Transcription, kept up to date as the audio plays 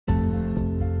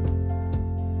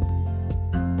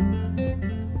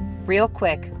Real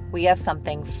quick, we have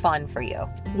something fun for you.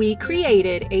 We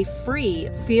created a free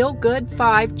Feel Good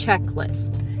 5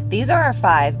 checklist. These are our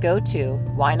 5 go-to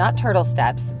why not turtle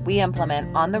steps we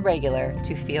implement on the regular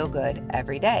to feel good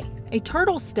every day. A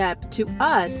turtle step to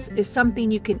us is something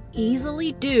you can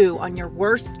easily do on your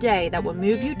worst day that will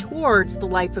move you towards the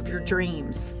life of your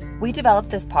dreams. We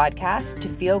developed this podcast to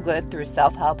feel good through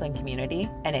self-help and community,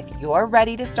 and if you're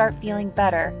ready to start feeling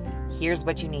better, here's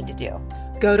what you need to do.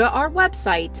 Go to our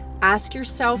website,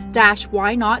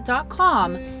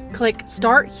 askyourself-whynot.com, click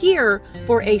Start Here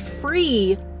for a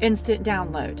free instant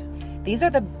download. These are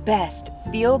the best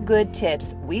feel-good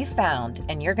tips we found,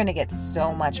 and you're going to get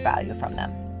so much value from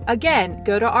them. Again,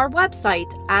 go to our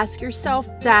website,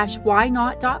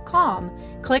 askyourself-whynot.com,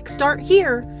 click Start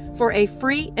Here for a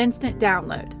free instant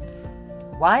download.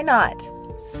 Why not?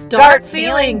 Start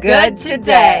feeling good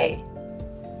today.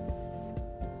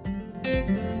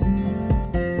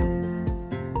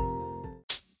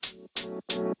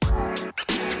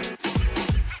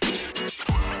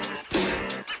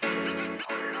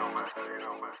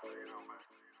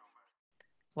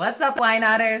 What's up, Why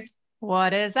Notters?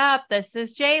 What is up? This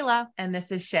is Jayla. And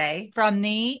this is Shay From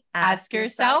the Ask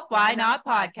Yourself Why Not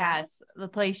podcast, the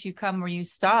place you come where you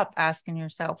stop asking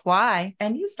yourself why.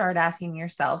 And you start asking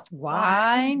yourself,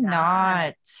 why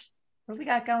not? What do we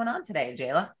got going on today,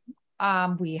 Jayla?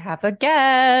 We have a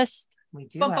guest. We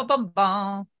do Bum, have bum, bum,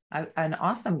 bum. an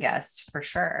awesome guest for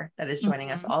sure that is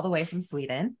joining us all the way from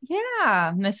Sweden.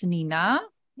 Yeah, Miss Nina.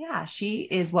 Yeah, she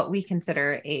is what we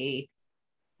consider a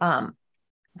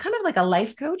kind of like a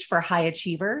life coach for high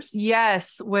achievers.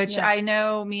 Yes, which I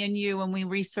know me and you, when we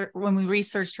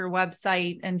researched her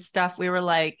website and stuff, we were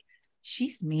like,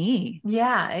 she's me.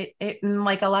 Yeah. And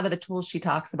like a lot of the tools she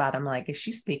talks about, I'm like, is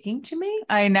she speaking to me?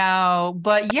 I know.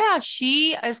 But yeah,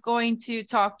 she is going to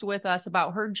talk with us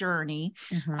about her journey.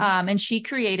 Mm-hmm. And she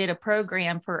created a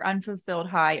program for unfulfilled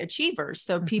high achievers.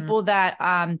 So people that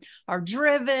are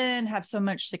driven, have so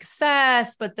much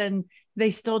success, but then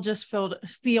they still just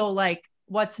feel like,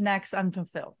 what's next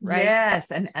unfulfilled, right?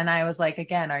 Yes. And I was like,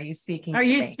 again, are you speaking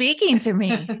to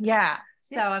me? Yeah.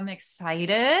 So I'm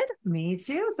excited. Me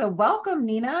too. So welcome,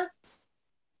 Nina.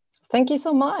 Thank you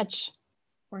so much.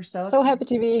 We're so happy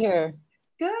to be here.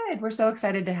 Good. We're so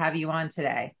excited to have you on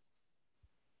today.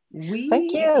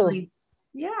 Thank you.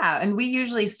 Yeah. And we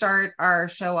usually start our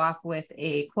show off with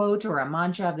a quote or a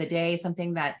mantra of the day,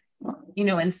 something that,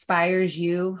 inspires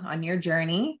you on your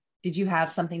journey. Did you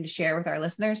have something to share with our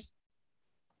listeners?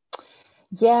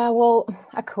 Yeah, well,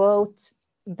 a quote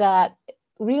that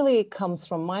really comes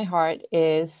from my heart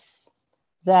is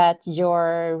that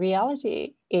your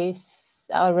reality is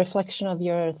a reflection of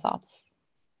your thoughts.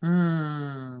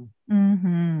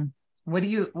 Mm-hmm. What do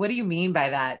you mean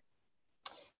by that?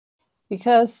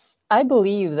 Because I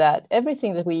believe that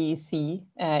everything that we see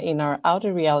in our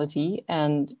outer reality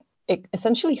and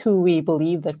essentially who we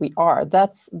believe that we are,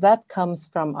 that comes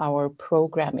from our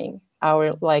programming.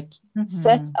 Our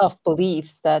set of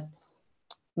beliefs that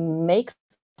make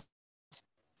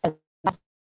a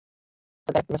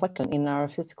reflection in our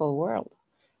physical world.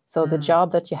 So the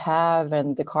job that you have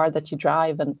and the car that you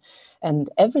drive and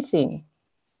everything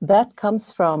that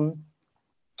comes from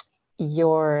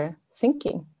your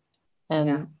thinking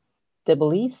and the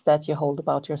beliefs that you hold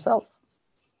about yourself.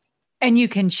 And you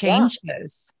can change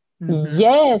those. Mm-hmm.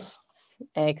 Yes,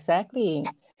 exactly.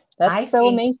 That's so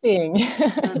amazing.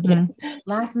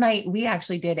 Last night, we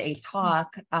actually did a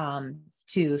talk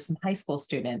to some high school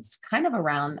students, kind of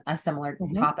around a similar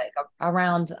topic,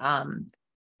 around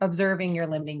observing your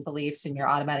limiting beliefs and your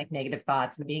automatic negative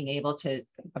thoughts and being able to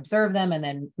observe them and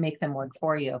then make them work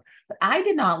for you. But I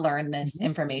did not learn this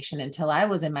information until I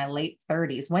was in my late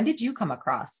 30s. When did you come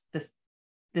across this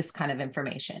kind of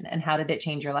information, and how did it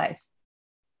change your life?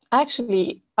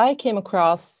 Actually, I came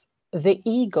across the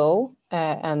ego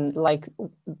and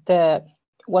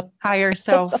what higher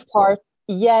self apart.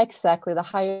 Yeah, exactly. The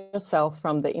higher self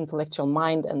from the intellectual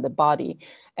mind and the body.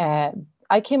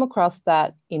 I came across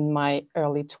that in my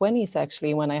early 20s,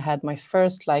 actually, when I had my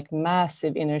first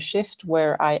massive inner shift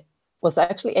where I was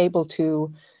actually able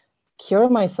to cure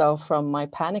myself from my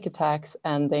panic attacks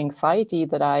and the anxiety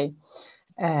that I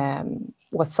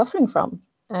was suffering from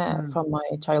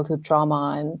my childhood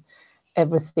trauma and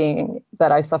everything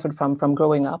that I suffered from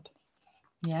growing up.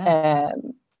 Yeah.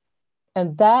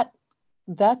 And that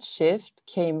shift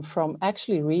came from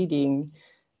actually reading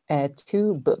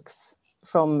 2 books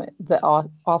from the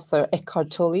author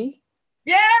Eckhart Tolle.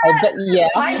 Yeah.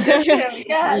 Yes.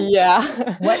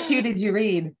 Yeah. What 2 did you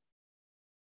read?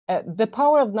 The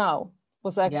Power of Now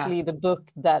was actually the book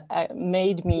that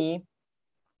made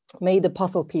the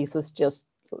puzzle pieces just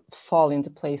fall into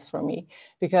place for me,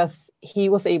 because he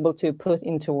was able to put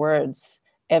into words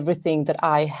everything that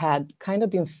I had kind of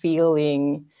been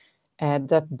feeling,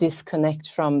 that disconnect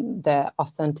from the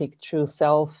authentic true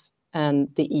self and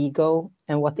the ego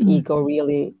and what the ego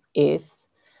really is.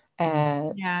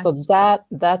 So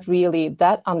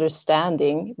that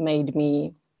understanding made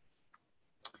me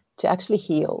to actually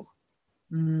heal.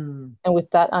 And with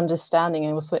that understanding,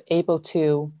 I was able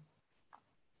to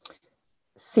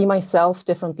see myself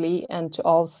differently and to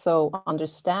also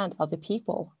understand other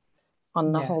people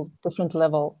on a whole different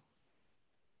level.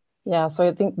 Yeah, so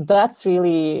I think that's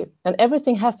really, and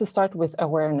everything has to start with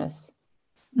awareness.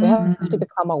 We have to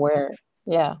become aware.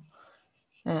 Yeah.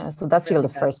 So that's really the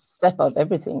first step of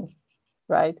everything,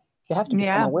 right? You have to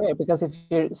become aware, because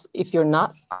if you're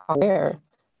not aware,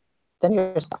 then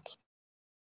you're stuck.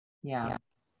 Yeah.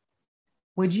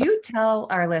 Would you tell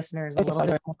our listeners a little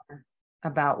bit more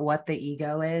about what the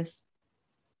ego is?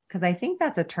 Because I think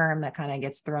that's a term that kind of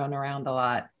gets thrown around a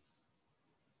lot.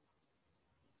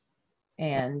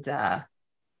 And I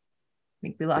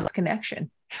think we lost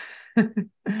connection. Oh,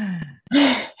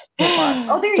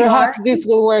 there you Perhaps are. this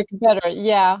will work better.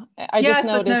 Yeah. I just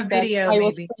with no noticed that video, I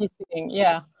was maybe. freezing.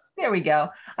 Yeah. There we go.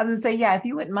 I was going to say, yeah, if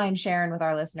you wouldn't mind sharing with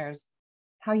our listeners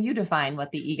how you define what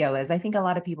the ego is. I think a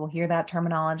lot of people hear that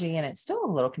terminology and it's still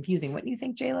a little confusing. What do you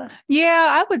think, Jayla? Yeah,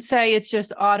 I would say it's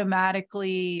just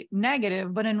automatically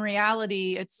negative, but in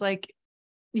reality, it's like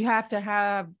you have to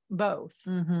have both.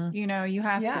 You know, you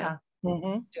have to.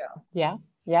 Yeah.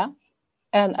 Yeah.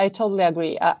 And I totally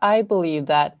agree. I believe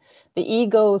that the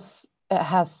ego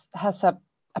has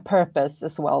a purpose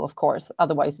as well, of course.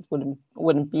 Otherwise, it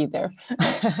wouldn't be there.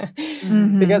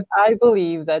 Because I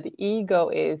believe that the ego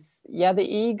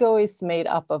is made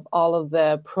up of all of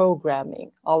the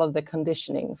programming, all of the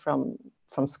conditioning from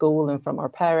school and from our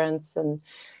parents. And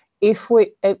if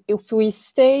we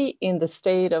stay in the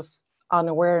state of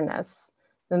unawareness,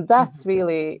 then that's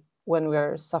really when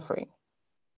we're suffering.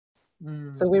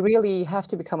 So we really have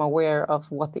to become aware of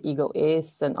what the ego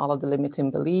is and all of the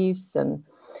limiting beliefs and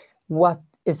what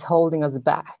is holding us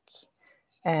back.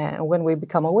 And when we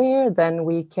become aware, then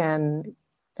we can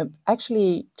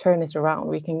actually turn it around.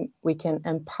 We can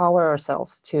empower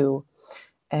ourselves to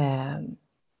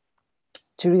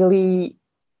really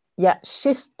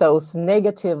shift those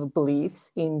negative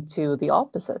beliefs into the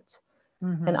opposite.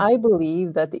 And I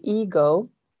believe that the ego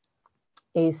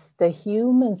is the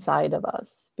human side of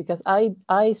us, because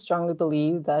I strongly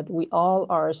believe that we all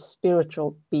are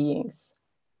spiritual beings.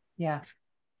 Yeah.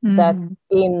 That's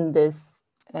in this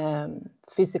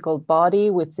physical body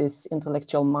with this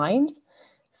intellectual mind.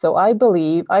 So I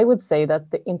would say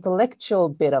that the intellectual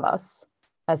bit of us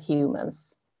as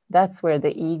humans, that's where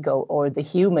the ego, or the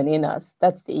human in us,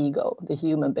 that's the ego, the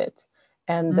human bit.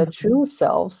 And the true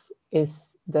selves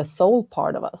is the soul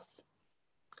part of us,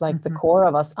 like the core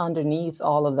of us underneath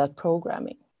all of that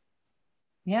programming.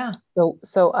 Yeah.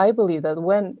 So I believe that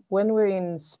when we're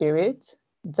in spirit,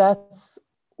 that's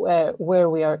where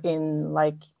we are in,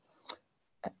 like,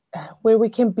 where we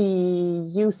can be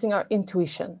using our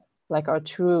intuition, like our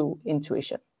true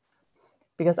intuition.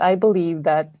 Because I believe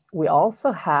that we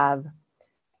also have,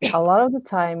 a lot of the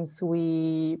times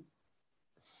we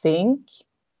think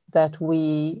that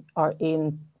we are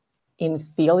in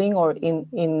feeling, or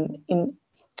in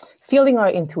feeling our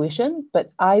intuition,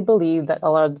 but I believe that a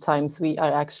lot of the times we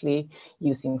are actually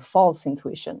using false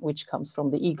intuition, which comes from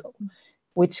the ego,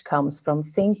 which comes from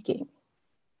thinking.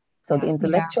 So the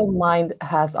intellectual mind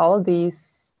has all of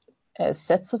these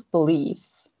sets of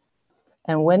beliefs.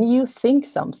 And when you think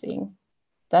something,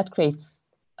 that creates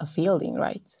a feeling,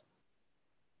 right?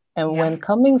 And when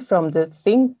coming from the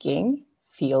thinking,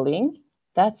 feeling,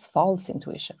 that's false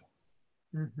intuition.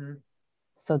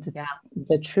 So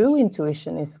the true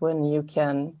intuition is when you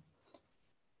can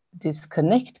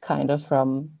disconnect kind of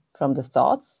from the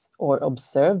thoughts, or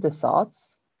observe the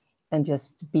thoughts, and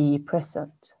just be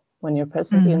present. When you're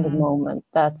present in the moment,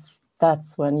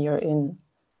 that's when you're in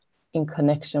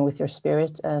connection with your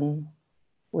spirit and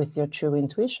with your true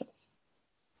intuition.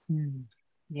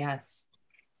 Yes.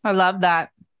 I love that.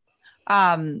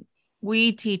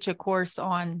 We teach a course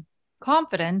on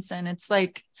confidence, and it's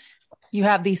like you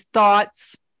have these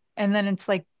thoughts, and then it's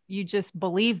like you just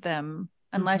believe them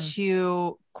unless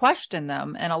you question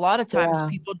them. And a lot of times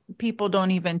people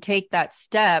don't even take that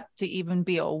step to even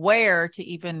be aware, to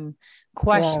even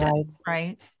question,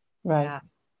 right? Yeah,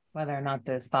 whether or not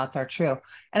those thoughts are true.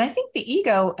 And I think the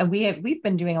ego, and we've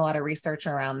been doing a lot of research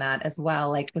around that as well,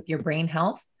 like with your brain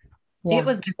health. It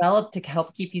was developed to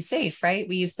help keep you safe, right?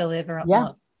 We used to live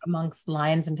amongst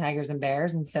lions and tigers and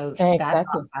bears. And so that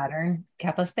thought pattern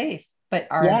kept us safe, but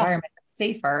our environment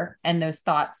safer, and those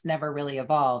thoughts never really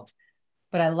evolved.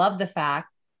 But I love the fact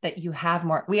that you have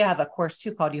more. We have a course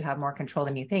too called You Have More Control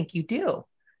Than You Think. You do.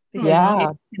 Because Yeah,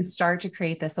 you can start to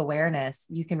create this awareness,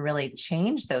 you can really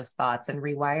change those thoughts and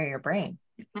rewire your brain.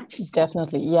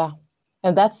 definitely. Yeah.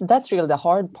 And that's really the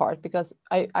hard part, because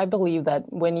I believe that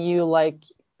when you like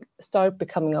start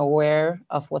becoming aware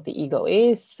of what the ego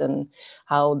is and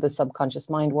how the subconscious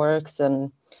mind works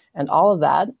and all of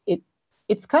that,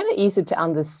 it's kind of easy to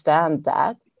understand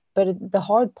that, but the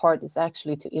hard part is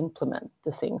actually to implement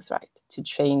the things, right, to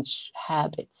change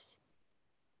habits.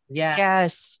 Yeah.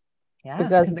 Yes. Yeah.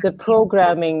 Because the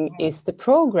programming is the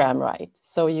program, right?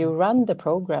 So you run the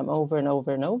program over and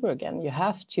over and over again. You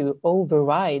have to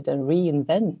override and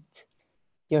reinvent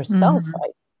yourself, Mhm.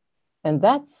 right? And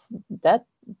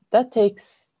that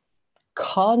takes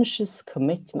conscious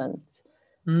commitment,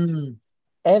 Mm,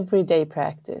 everyday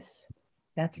practice.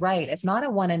 that's right. It's not a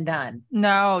one and done.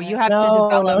 No, you have to No,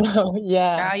 develop. no,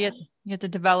 yeah. You have to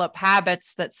develop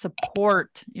habits that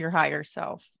support your higher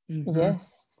self. Mhm.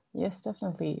 Yes,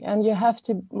 definitely. And you have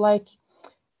to like,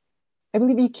 I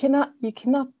believe you cannot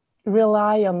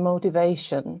rely on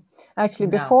motivation. Actually,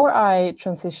 No. before I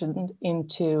transitioned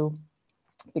into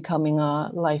becoming a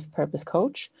life purpose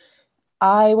coach,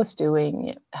 I was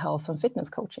doing health and fitness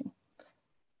coaching.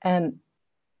 And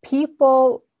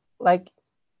people, like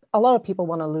a lot of people,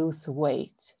 want to lose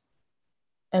weight,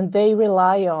 and they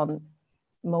rely on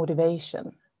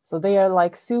motivation. So they are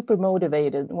like super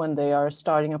motivated when they are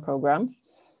starting a program.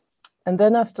 And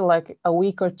then after like a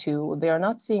week or two, they are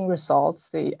not seeing results.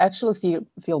 They actually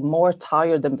feel more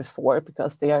tired than before,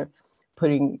 because they are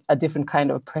putting a different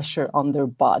kind of pressure on their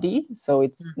body. So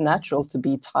it's natural to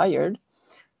be tired.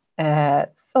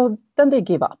 So then they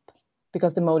give up,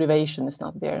 because the motivation is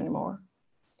not there anymore.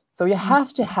 So you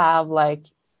have to have like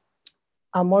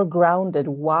a more grounded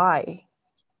why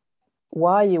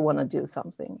you want to do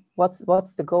something.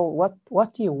 What's the goal?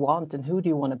 What do you want, and who do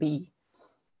you want to be?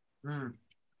 Mm.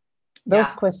 Those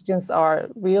Yeah. questions are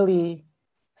really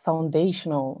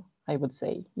foundational, I would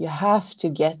say. You have to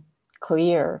get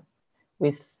clear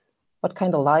with what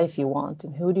kind of life you want,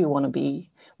 and who do you want to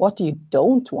be? What do you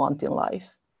don't want in life?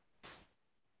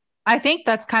 I think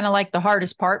that's kind of like the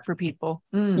hardest part for people.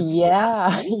 Yeah,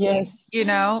 Absolutely.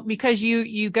 yes. Because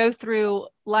you go through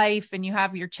life and you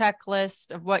have your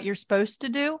checklist of what you're supposed to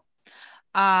do.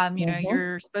 Mhm.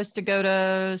 You're supposed to go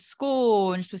to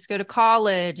school, and you're supposed to go to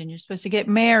college, and you're supposed to get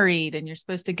married, and you're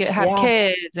supposed to have Yeah,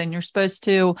 kids, and you're supposed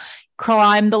to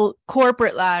climb the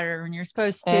corporate ladder, and you're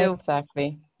supposed to,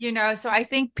 exactly. so I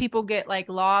think people get like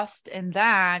lost in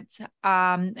that.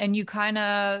 And you kind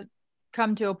of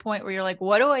come to a point where you're like,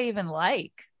 what do I even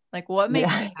like? Like, what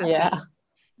makes Yeah, me yeah, happy?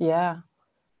 yeah.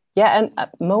 Yeah, and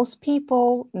most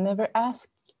people never ask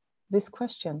this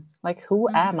question, like, who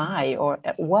am Mhm. I, or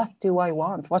what do I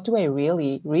want? What do I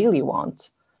really, really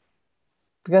want?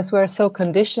 Because we're so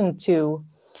conditioned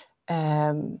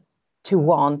um, to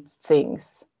want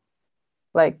things.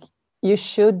 Like, you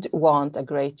should want a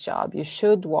great job. You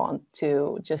should want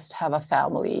to just have a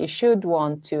family. You should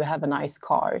want to have a nice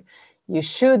car. You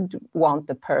should want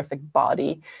the perfect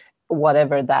body,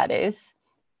 whatever that is.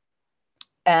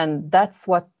 And that's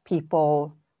what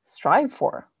people strive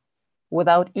for,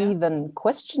 without Yeah. even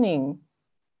questioning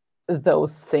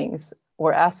those things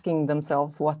or asking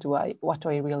themselves, what do I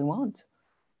really want?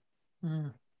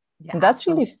 Mm. Yeah, And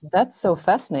absolutely. that's so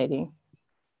fascinating.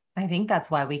 I think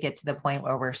that's why we get to the point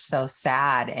where we're so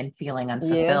sad and feeling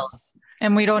unfulfilled. Yes,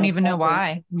 And we don't even know exactly.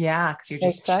 why. Yeah, because you're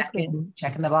just Exactly.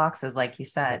 checking the boxes, like you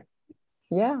said.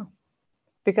 Yeah,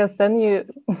 because then you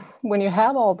when you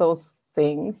have all those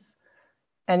things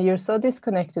and you're so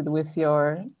disconnected with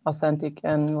your authentic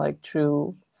and like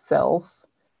true self,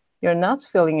 you're not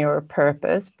feeling your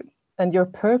purpose. And your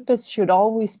purpose should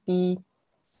always be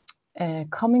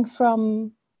coming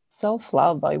from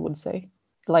self-love, I would say,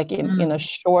 like in a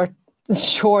Mm.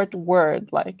 short word,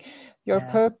 like your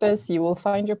Yeah. purpose, you will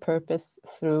find your purpose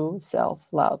through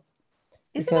self-love.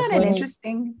 Isn't Because that an when you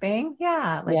interesting thing?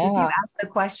 Yeah. Like if you yeah, ask the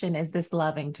question, is this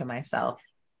loving to myself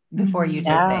before you Mhm.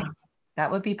 did yeah, things?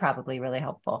 That would be probably really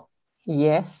helpful.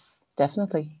 yes,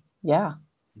 definitely, yeah,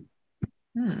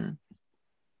 Hmm.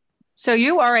 So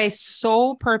you are a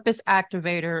soul purpose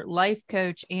activator, life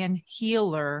coach, and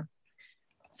healer.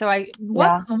 So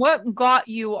what yeah. got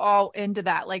you all into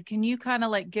that? Like, can you kind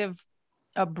of like give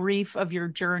a brief of your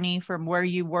journey from where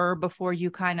you were before you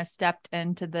kind of stepped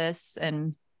into this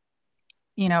and,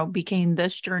 became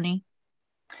this journey?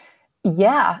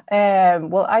 Yeah,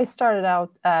 well, I started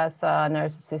out as a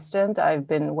nurse assistant. I've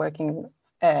been working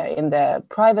in the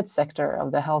private sector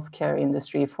of the healthcare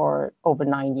industry for over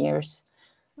 9 years.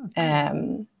 That's great.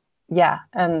 Um, yeah,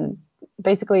 and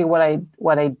basically what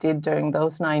I did during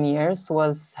those 9 years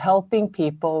was helping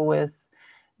people with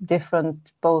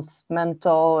different both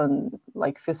mental and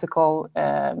like physical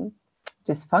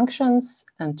dysfunctions,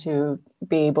 and to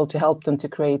be able to help them to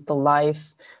create the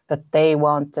life that they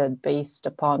wanted based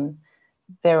upon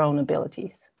their own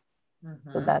abilities.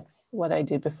 So that's what I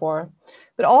did before.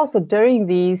 But also during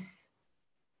these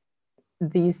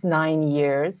 9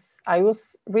 years, I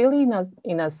was really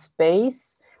in a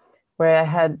space where I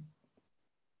had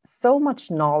so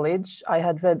much knowledge. I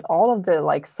had read all of the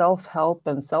like self-help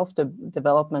and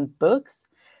self-development books.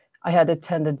 I had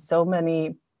attended so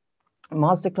many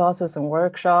masterclasses and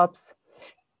workshops,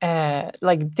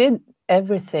 like did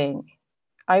everything.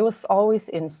 I was always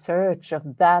in search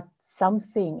of that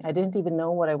something. I didn't even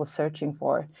know what I was searching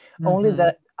for. Only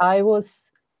that I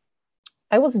was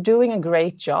doing a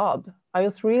great job. I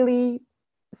was really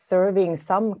serving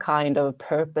some kind of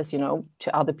purpose, to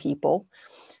other people.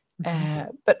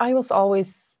 But I was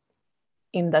always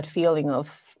in that feeling of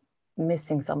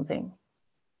missing something.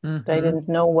 But I didn't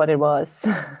know what it was.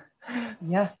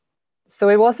 Yeah. So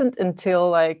it wasn't until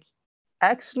like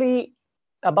actually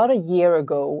about a year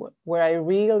ago where I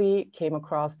really came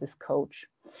across this coach.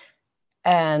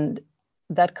 And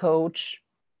that coach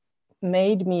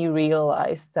made me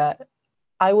realize that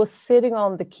I was sitting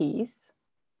on the keys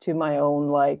to my own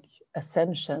like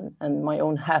ascension and my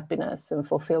own happiness and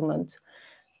fulfillment,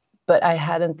 but I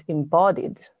hadn't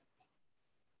embodied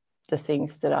the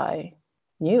things that I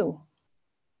knew.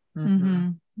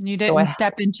 You didn't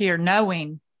step into your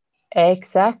knowing.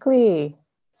 Exactly.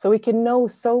 So we can know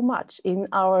so much in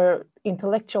our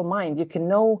intellectual mind. You can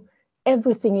know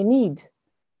everything you need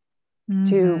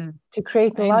to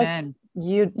create the life.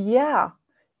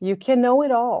 You can know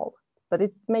it all, but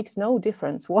it makes no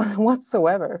difference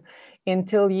whatsoever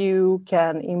until you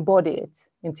can embody it,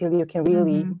 until you can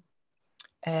really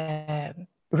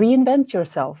reinvent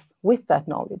yourself with that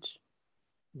knowledge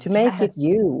to make it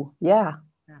you. Yeah.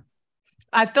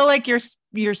 I feel like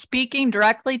you're speaking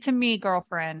directly to me,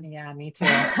 girlfriend. Yeah, me too.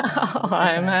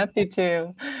 I'm happy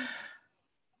to.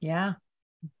 Yeah.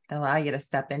 Allow you to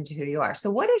step into who you are.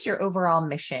 So what is your overall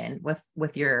mission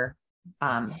with your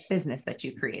business that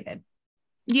you created?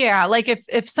 Yeah, like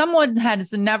if someone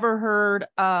has never heard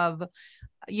of,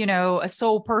 a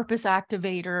soul purpose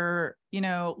activator,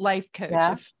 life coach,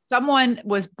 if someone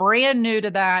was brand new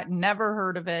to that, never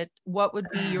heard of it, what would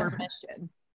be your mission?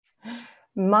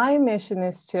 My mission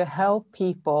is to help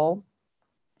people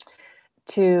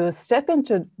to step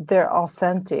into their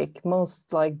authentic,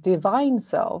 most like divine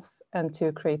self, and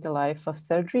to create the life of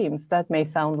their dreams. That may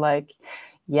sound like,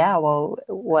 yeah, well,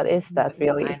 what is that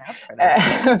really? Sign up for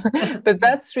that. But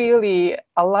that's really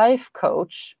a life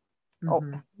coach.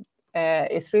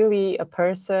 Is really a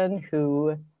person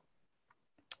who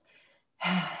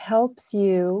helps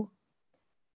you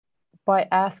by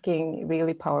asking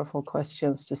really powerful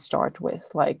questions to start with,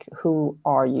 like, who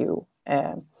are you?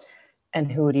 And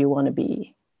who do you want to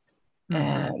be?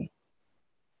 And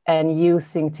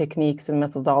using techniques and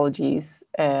methodologies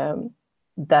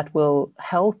that will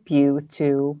help you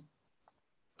to,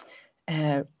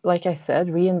 like I said,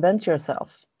 reinvent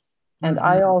yourself. And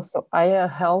I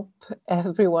help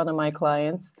every one of my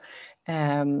clients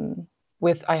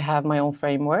I have my own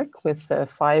framework with the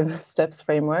 5 steps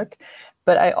framework.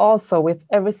 But I also, with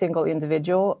every single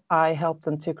individual, I help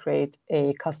them to create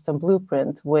a custom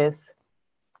blueprint with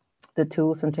the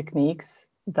tools and techniques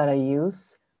that I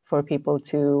use for people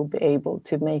to be able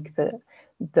to make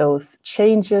those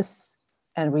changes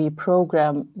and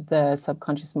reprogram the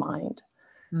subconscious mind.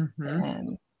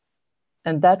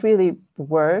 And that really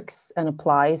works and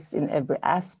applies in every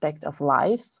aspect of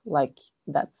life. Like,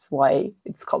 that's why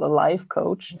it's called a life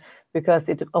coach, because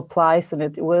it applies and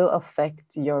it will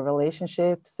affect your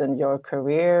relationships and your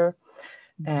career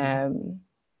and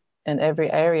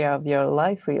every area of your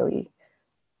life, really.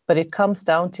 But it comes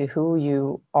down to who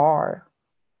you are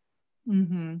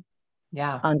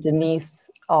underneath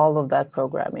all of that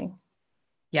programming.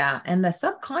 Yeah. And the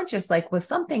subconscious, like, was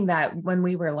something that when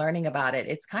we were learning about it,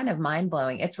 it's kind of mind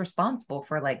blowing. It's responsible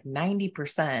for like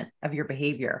 90% of your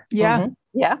behavior. Yeah.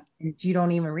 Yeah. And you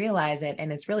don't even realize it.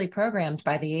 And it's really programmed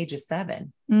by the age of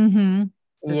 7. So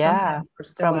yeah. We're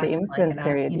still From the imprint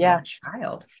period.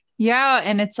 Child. Yeah.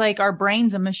 And it's like our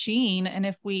brain's a machine. And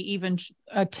if we even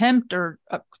attempt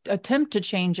to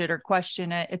change it or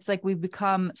question it, it's like we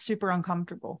become super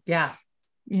uncomfortable. Yeah.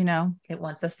 It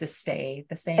wants us to stay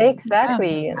the same.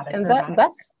 Exactly. And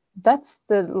that's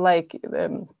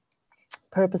the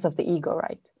purpose of the ego,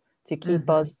 right? To keep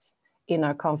us in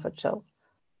our comfort zone.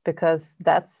 because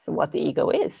that's what the ego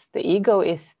is. The ego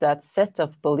is that set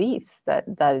of beliefs that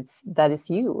is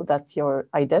you, that's your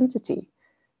identity.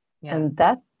 Yeah. And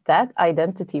that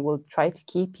identity will try to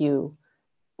keep you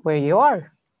where you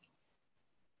are,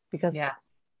 because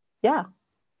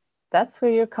that's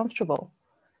where you're comfortable.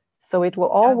 So it will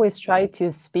always try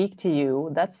to speak to you.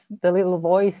 That's the little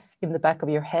voice in the back of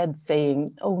your head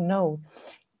saying, oh no,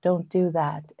 don't do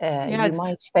that, you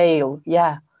might fail.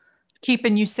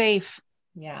 Keeping you safe.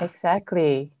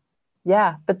 Exactly.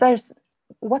 But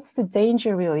what's the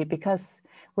danger really, because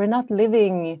we're not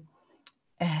living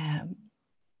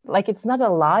like, it's not a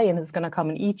lion who's going to come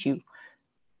and eat you.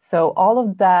 So all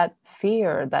of that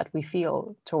fear that we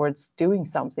feel towards doing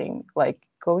something, like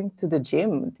going to the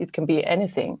gym, it can be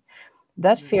anything,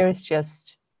 that fear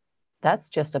is that's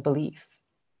just a belief.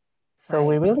 So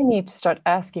we really need to start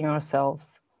asking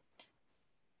ourselves,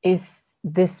 is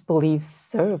this belief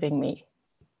serving me?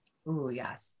 Oh,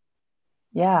 yes.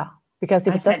 Yeah, because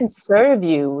if it doesn't serve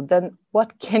you, then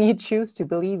what can you choose to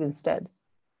believe instead?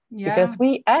 Because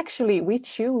we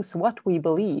choose what we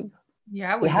believe.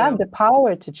 We have the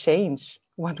power to change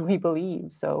what we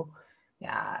believe. So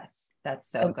yes, that's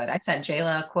so good. I sent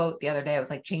Jayla a quote the other day. I was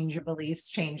like, change your beliefs,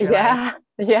 change your life.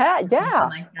 Something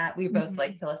like that. We both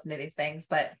like to listen to these things.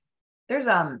 But there's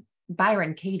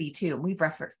Byron Katie too. We've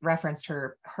referenced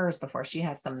hers before. She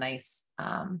has some nice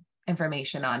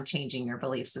information on changing your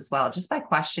beliefs as well, just by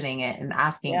questioning it and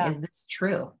asking, is this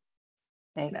true?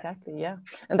 Exactly. Yeah.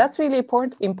 And that's really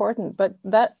important. But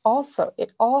that also,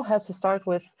 it all has to start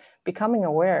with becoming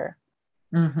aware.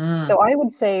 So I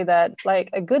would say that, like,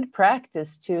 a good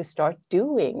practice to start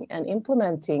doing and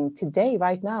implementing today,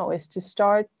 right now, is to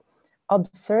start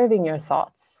observing your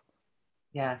thoughts.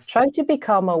 Yes. Try to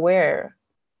become aware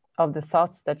of the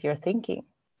thoughts that you're thinking.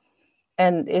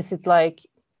 And is it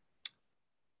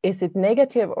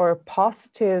negative or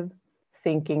positive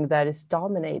thinking that is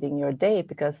dominating your day?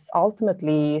 Because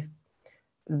ultimately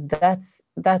that's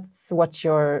what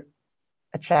you're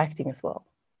attracting as well.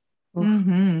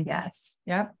 Yes.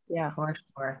 Yep. Yeah. For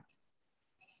sure.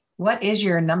 What is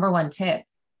your number one tip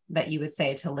that you would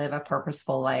say to live a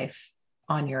purposeful life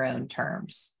on your own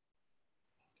terms?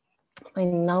 My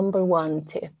number one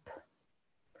tip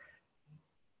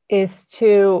is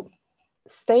to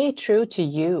stay true to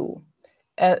you.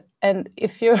 And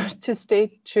if you're to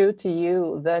stay true to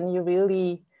you, then you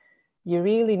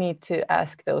really need to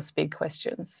ask those big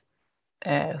questions,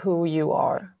 who you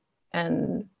are,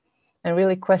 and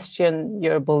really question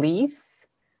your beliefs,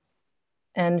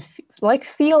 and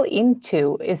feel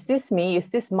into, is this me? Is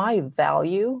this my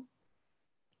value?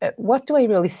 What do I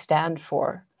really stand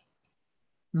for?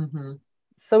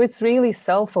 So it's really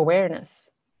self-awareness.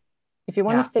 If you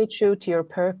want to stay true to your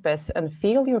purpose and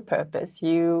feel your purpose,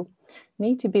 you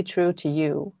need to be true to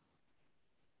you.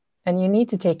 And you need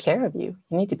to take care of you.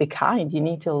 You need to be kind. You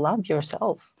need to love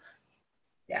yourself.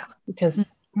 Yeah. Because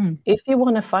if you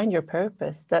want to find your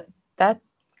purpose, that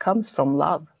comes from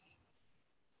love.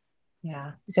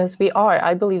 Yeah. Because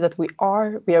I believe that we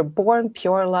are born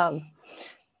pure love.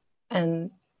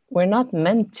 And we're not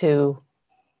meant to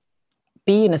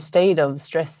be in a state of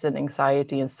stress and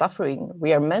anxiety and suffering.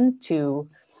 We are meant to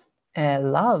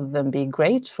love and be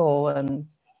grateful and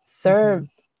serve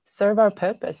our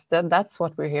purpose. That's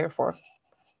what we're here for,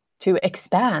 to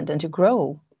expand and to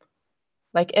grow,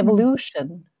 like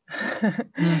evolution.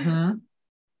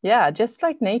 Yeah, just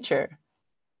like nature.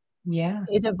 Yeah,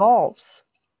 it evolves.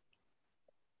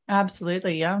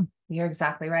 Absolutely. Yeah. You're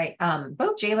exactly right.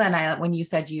 Both Jayla and I, when you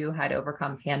said you had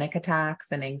overcome panic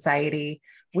attacks and anxiety,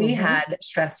 we had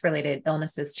stress-related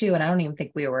illnesses too. And I don't even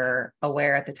think we were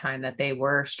aware at the time that they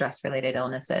were stress-related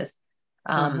illnesses.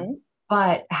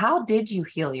 But how did you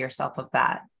heal yourself of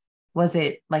that? Was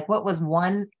it like, what was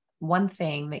one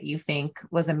thing that you think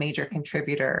was a major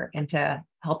contributor into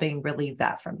helping relieve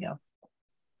that from you?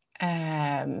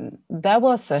 That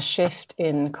was a shift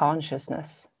in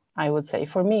consciousness, I would say.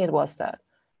 For me, it was that.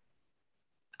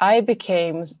 I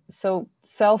became so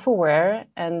self-aware,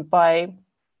 and by,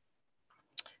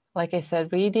 like I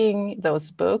said, reading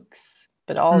those books,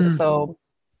 but also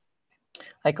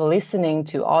like listening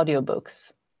to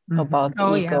audiobooks about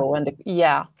the ego.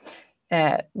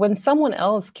 And when someone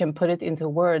else can put it into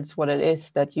words, what it is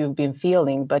that you've been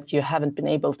feeling, but you haven't been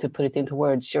able to put it into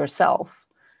words yourself,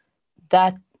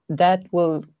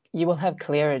 you will have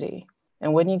clarity.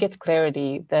 And when you get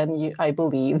clarity, then I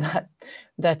believe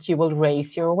that you will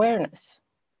raise your awareness.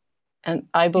 And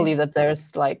I believe that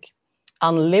there's like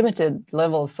unlimited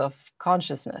levels of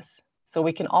consciousness. So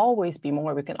we can always be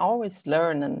more, we can always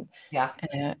learn and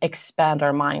expand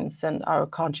our minds and our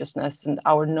consciousness and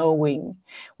our knowing.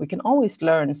 We can always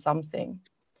learn something.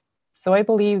 So I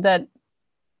believe that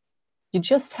you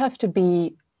just have to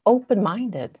be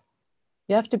open-minded.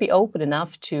 You have to be open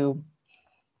enough to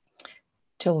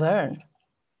learn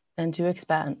and to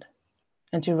expand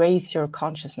and to raise your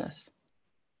consciousness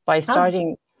by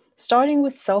starting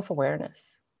with self-awareness.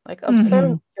 Like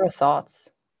observe your thoughts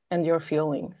and your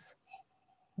feelings.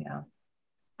 Yeah.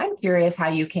 I'm curious how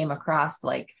you came across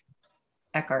like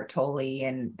Eckhart Tolle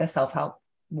and the self-help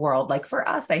world. Like for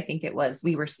us, I think it was,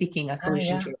 we were seeking a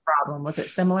solution to a problem. Was it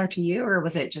similar to you, or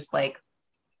was it just like?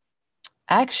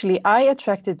 Actually, I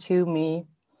attracted to me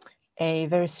a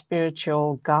very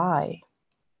spiritual guy.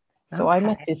 So I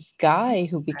met this guy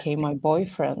who became my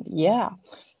boyfriend. Yeah.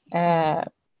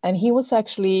 And he was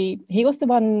the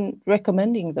one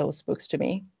recommending those books to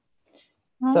me.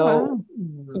 So,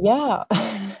 yeah.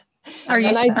 Are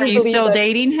you still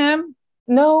dating him?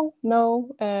 No,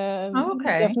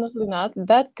 Okay. definitely not.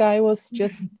 That guy was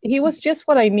he was just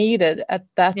what I needed at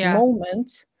that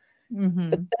moment.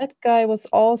 But that guy was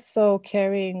also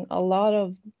carrying a lot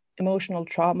of emotional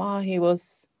trauma. He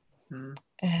was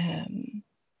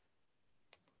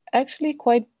actually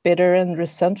quite bitter and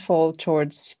resentful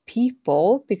towards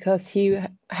people because he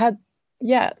had,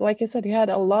 like I said, he had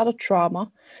a lot of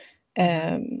trauma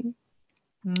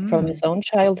from his own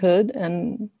childhood,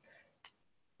 and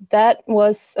that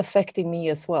was affecting me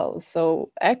as well.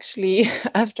 So actually,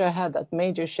 after I had that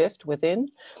major shift within,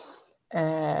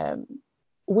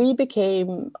 we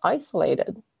became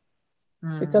isolated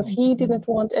because he didn't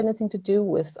want anything to do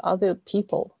with other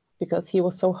people because he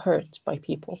was so hurt by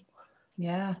people.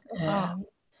 Yeah.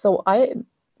 So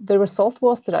the result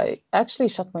was that I actually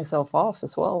shut myself off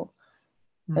as well.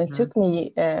 And it took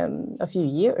me a few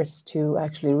years to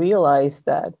actually realize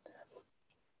that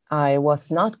I was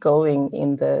not going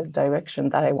in the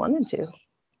direction that I wanted to.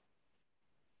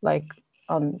 Like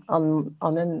on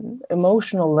an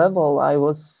emotional level, I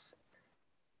was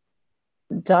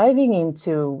diving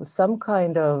into some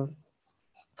kind of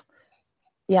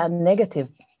negative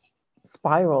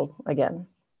spiral again.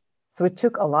 So it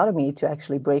took a lot of me to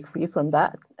actually break free from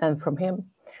that and from him,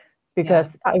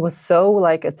 because I was so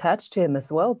like attached to him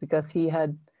as well, because he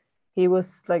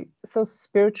was like so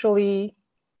spiritually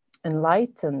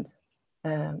enlightened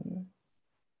in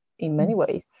many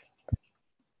ways.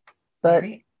 But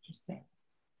very interesting.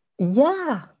 It's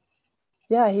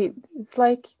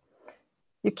like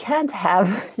you can't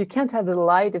have the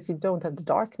light if you don't have the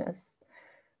darkness.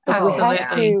 But we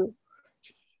have to,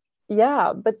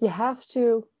 but you have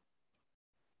to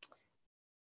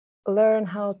learn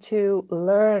how to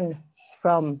learn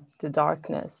from the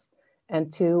darkness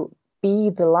and to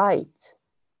be the light.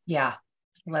 Yeah.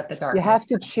 Let the darkness. You have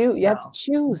to choose. You have to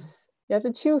choose. You have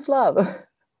to choose love.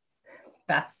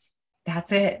 That's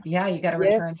it. Yeah, you got to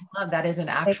return to love. That is an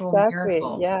actual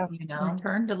miracle. Yeah, you know,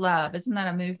 Return to Love. Isn't that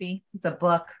a movie? It's a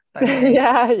book. By the way.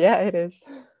 yeah, it is.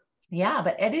 Yeah,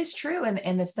 but it is true.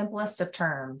 In the simplest of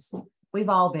terms, we've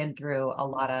all been through a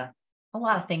lot of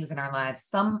things in our lives.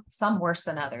 Some worse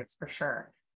than others, for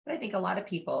sure. But I think a lot of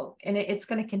people, and it's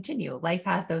going to continue. Life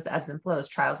has those ebbs and flows,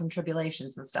 trials and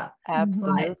tribulations and stuff.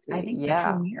 Absolutely. But I think the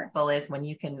true miracle is when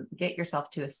you can get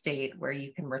yourself to a state where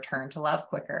you can return to love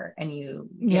quicker and you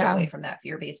get away from that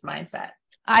fear-based mindset.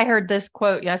 I heard this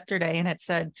quote yesterday, and it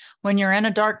said, when you're in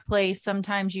a dark place,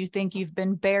 sometimes you think you've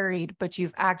been buried, but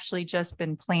you've actually just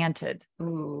been planted.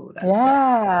 Ooh, that's good.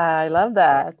 I love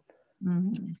that.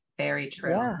 Very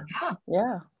true.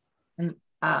 Yeah. And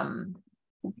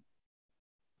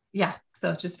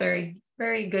so just very,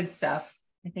 very good stuff.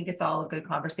 I think it's all a good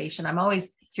conversation. I'm always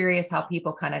curious how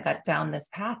people kind of got down this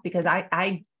path, because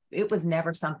it was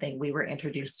never something we were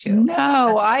introduced to.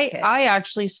 No, I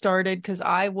actually started because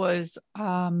I was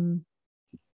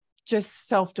just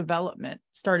self-development,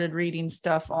 started reading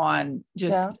stuff on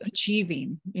just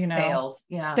achieving,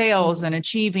 sales and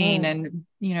achieving and,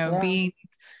 being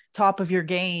top of your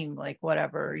game, like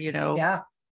whatever,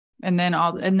 and then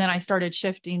I started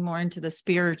shifting more into the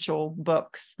spiritual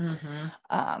books.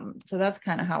 So that's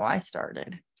kind of how I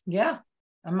started. Yeah.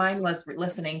 Mine was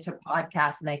listening to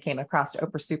podcasts, and I came across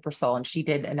Oprah Super Soul, and she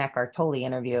did an Eckhart Tolle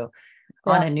interview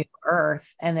on A New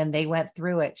Earth. And then they went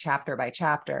through it chapter by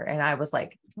chapter. And I was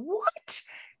like, what?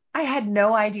 I had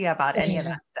no idea about any of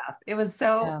that stuff. It was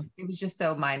it was just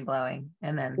so mind blowing.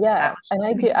 And then, and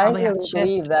I really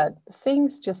believe that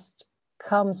things just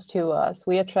comes to us.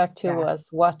 We attract to us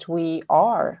what we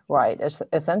are, right?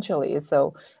 Essentially.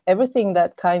 So everything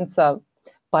that kinds of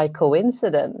by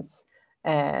coincidence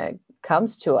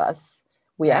comes to us,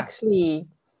 we actually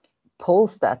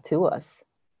pulls that to us.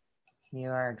 You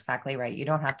are exactly right. You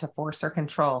don't have to force or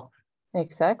control.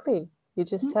 Exactly. You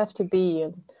just have to be.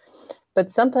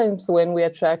 But sometimes when we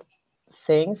attract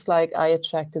things. Like I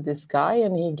attracted this guy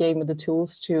and he gave me the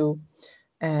tools to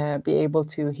be able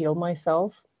to heal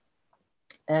myself.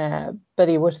 But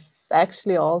it was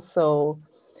actually also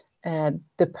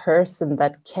the person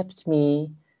that kept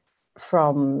me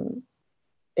from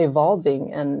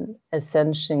evolving and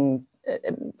ascension,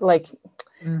 like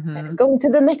going to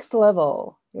the next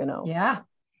level, you know. Yeah.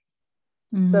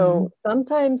 So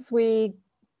sometimes we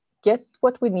get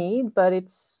what we need, but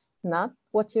it's not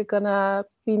what you're gonna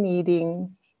be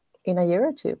needing in a year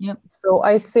or two. Yep. So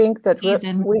I think that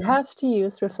we have to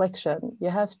use reflection. You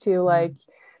have to like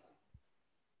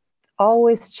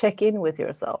always check in with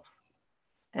yourself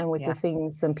and with the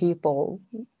things and people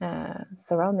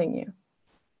surrounding you,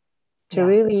 to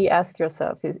really ask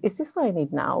yourself, is this what I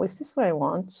need now? Is this what I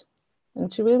want?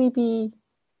 And to really be,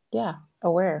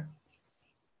 aware.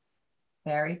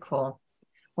 Very cool.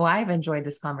 Well, I've enjoyed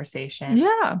this conversation.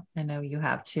 Yeah. I know you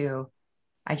have too.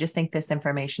 I just think this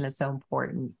information is so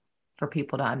important for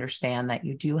people to understand that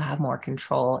you do have more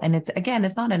control. And it's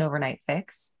not an overnight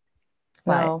fix,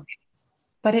 but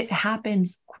it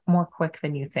happens more quick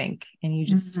than you think. And you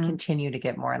just continue to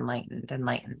get more enlightened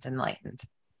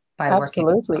by working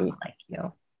with someone like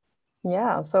you.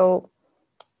 Yeah. So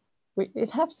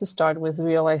it has to start with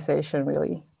realization,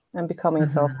 really, and becoming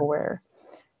self-aware.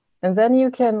 And then you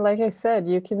can, like I said,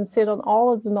 you can sit on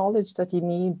all of the knowledge that you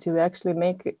need to actually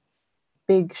make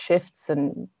big shifts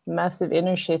and massive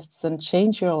inner shifts and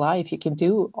change your life. You can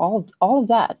do all of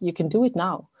that. You can do it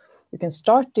now. You can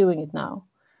start doing it now.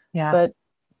 Yeah. But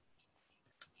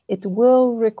it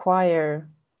will require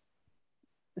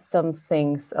some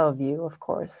things of you, of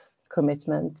course,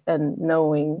 commitment and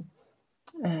knowing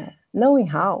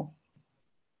how.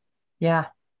 Yeah.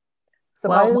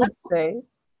 So I would say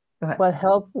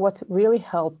what really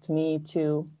helped me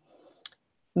to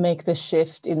make the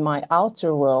shift in my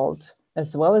outer world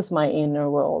as well as my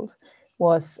inner world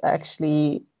was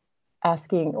actually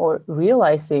asking or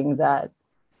realizing that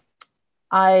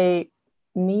I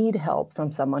need help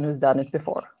from someone who's done it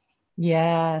before.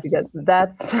 Yes. Because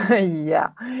that's,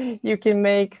 you can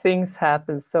make things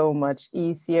happen so much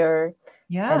easier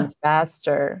and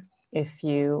faster if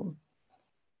you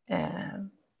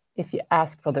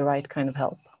ask for the right kind of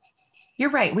help. You're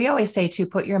right. We always say to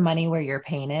put your money where your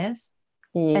pain is.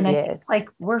 Yes. And I think like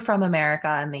we're from America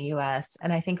and the US,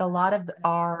 and I think a lot of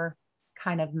our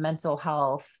kind of mental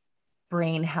health,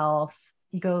 brain health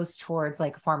goes towards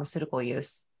like pharmaceutical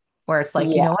use, where it's like,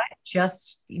 you know what,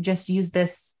 just use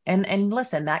this. And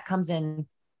listen, that comes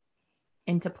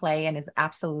into play and is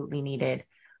absolutely needed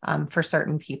for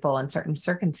certain people and certain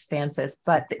circumstances,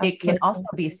 but it can also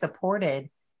be supported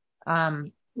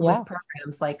with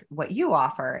programs like what you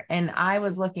offer. And I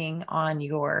was looking on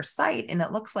your site and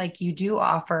it looks like you do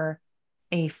offer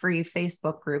a free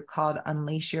Facebook group called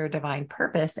Unleash Your Divine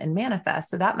Purpose and Manifest.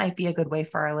 So that might be a good way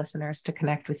for our listeners to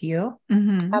connect with you.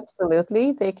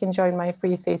 Absolutely. They can join my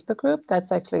free Facebook group.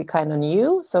 That's actually kind of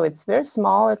new. So it's very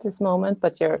small at this moment,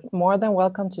 but you're more than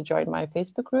welcome to join my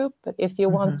Facebook group. But if you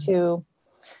want to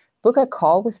book a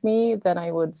call with me, then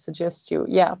I would suggest you,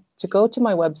 to go to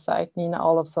my website,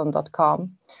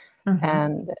 ninaolofsson.com,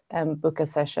 and book a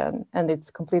session. And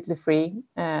it's completely free.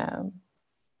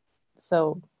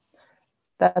 So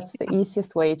that's the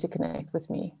easiest way to connect with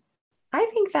me. I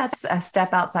think that's a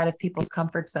step outside of people's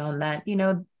comfort zone that, you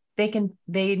know, they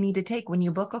need to take when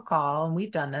you book a call. And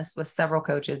we've done this with several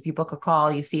coaches. You book a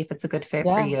call, you see if it's a good fit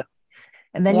for you.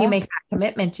 And then you make that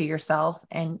commitment to yourself.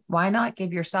 And why not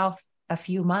give yourself a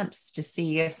few months to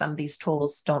see if some of these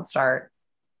tools don't start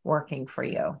working for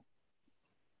you?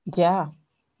 Yeah,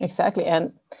 exactly.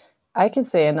 And I can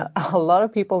say, and a lot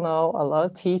of people know, a lot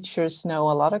of teachers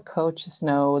know, a lot of coaches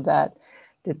know that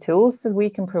the tools that we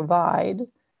can provide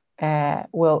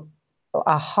will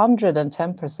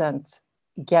 110%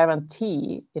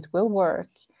 guarantee it will work,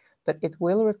 but it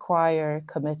will require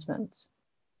commitment.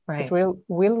 Right. It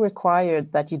will require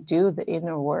that you do the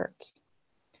inner work.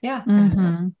 Yeah.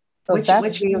 So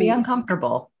which can be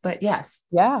uncomfortable, but yes.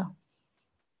 Yeah.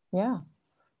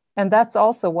 And that's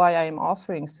also why I'm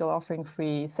still offering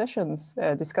free sessions,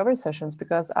 discovery sessions,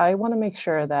 because I want to make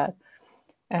sure that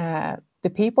the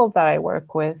people that I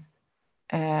work with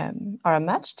are a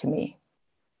match to me.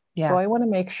 Yeah. So I want to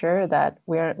make sure that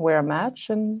we're a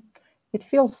match and it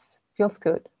feels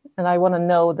good. And I want to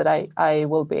know that I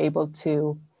will be able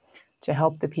to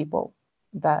help the people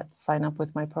that sign up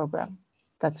with my program.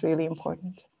 That's really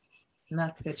important. And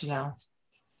that's good to know.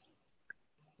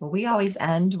 Well, we always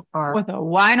end with a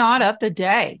why not of the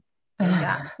day.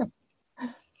 Yeah.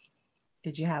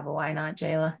 Did you have a why not,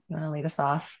 Jayla? You want to lead us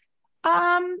off?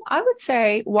 I would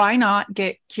say, why not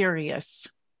get curious?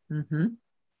 That's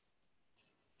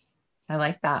I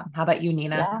like that. How about you,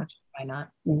 Nina? Yeah. Why not?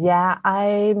 Yeah,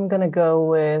 I'm going to go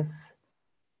with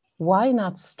why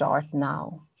not start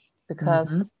now?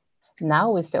 Because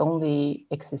now is the only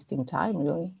existing time,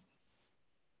 really.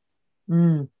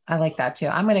 I like that too.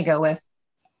 I'm going to go with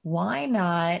why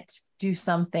not do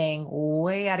something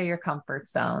way out of your comfort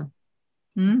zone?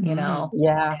 You know,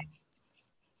 Yeah.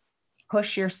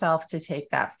 push yourself to take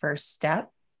that first step,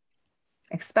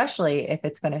 especially if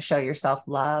it's going to show yourself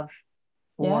love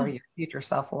or your future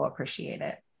self will appreciate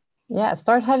it. Yeah.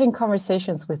 Start having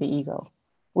conversations with the ego,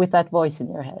 with that voice in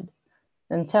your head,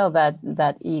 and tell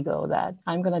that ego that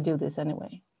I'm going to do this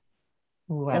anyway.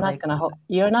 Ooh, you're not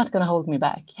going to hold me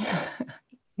back.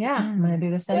 Yeah, I'm going to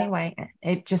do this anyway.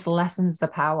 It just lessens the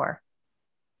power.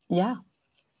 Yeah.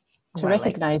 To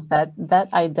recognize that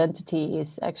identity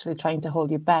is actually trying to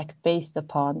hold you back based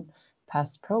upon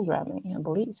past programming and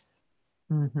beliefs.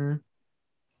 Very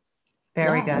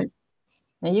good.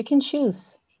 And you can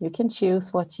choose. You can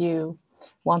choose what you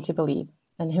want to believe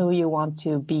and who you want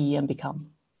to be and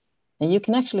become. And you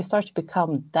can actually start to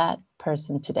become that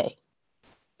person today.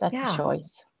 That's a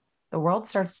choice. The world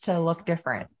starts to look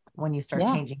different when you start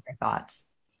changing your thoughts.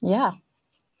 Yeah,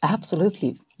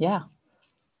 absolutely. Yeah.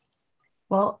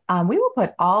 Well, we will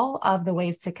put all of the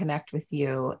ways to connect with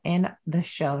you in the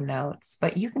show notes,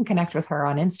 but you can connect with her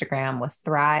on Instagram with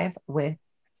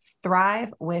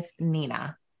Thrive with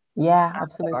Nina. Yeah,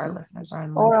 absolutely. Our listeners are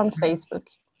on Facebook.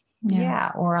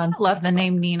 Yeah, or on. I love the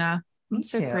name Nina.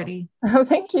 It's so pretty.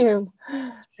 Thank you.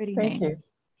 It's a pretty Thank name. you.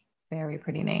 Very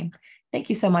pretty name. Thank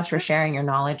you so much for sharing your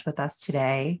knowledge with us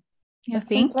today. Yeah,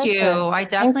 thank you. I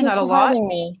definitely got a lot. Having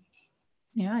me.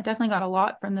 Yeah, I definitely got a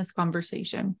lot from this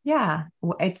conversation. Yeah,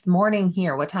 it's morning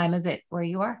here. What time is it where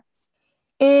you are?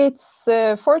 It's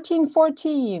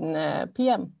 14:14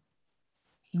 p.m.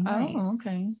 Nice. Oh,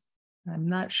 okay. I'm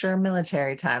not sure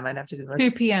military time. I'd have to do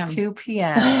 2 p.m. 2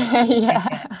 p.m.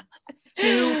 Yeah.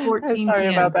 2:14 Sorry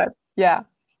p.m. about that. Yeah.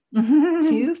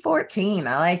 2:14.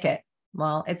 I like it.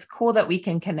 Well, it's cool that we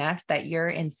can connect, that you're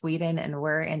in Sweden and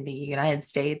we're in the United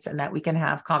States, and that we can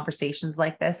have conversations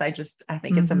like this. I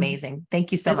think it's amazing.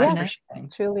 Thank you so much for sharing.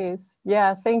 It truly is.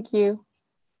 Yeah, thank you.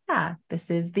 Yeah, this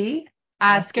is the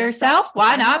Ask Yourself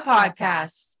Why Not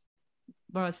podcast.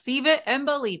 Receive it and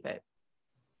believe it.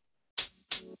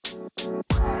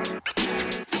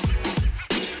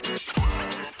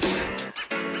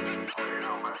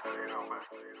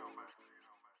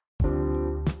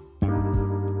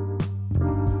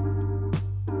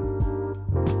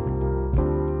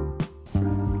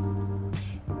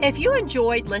 If you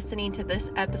enjoyed listening to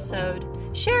this episode,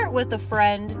 share it with a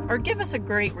friend or give us a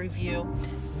great review.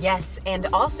 Yes, and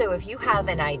also if you have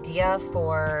an idea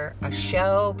for a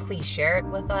show, please share it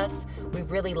with us. We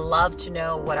really love to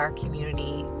know what our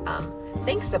community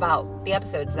thinks about the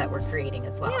episodes that we're creating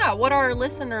as well. Yeah, what our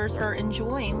listeners are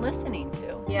enjoying listening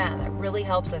to. Yeah, that really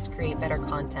helps us create better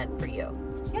content for you.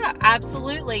 Yeah,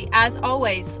 absolutely. As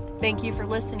always, thank you for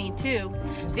listening to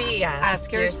the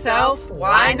Ask Yourself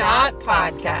Why Not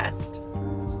podcast.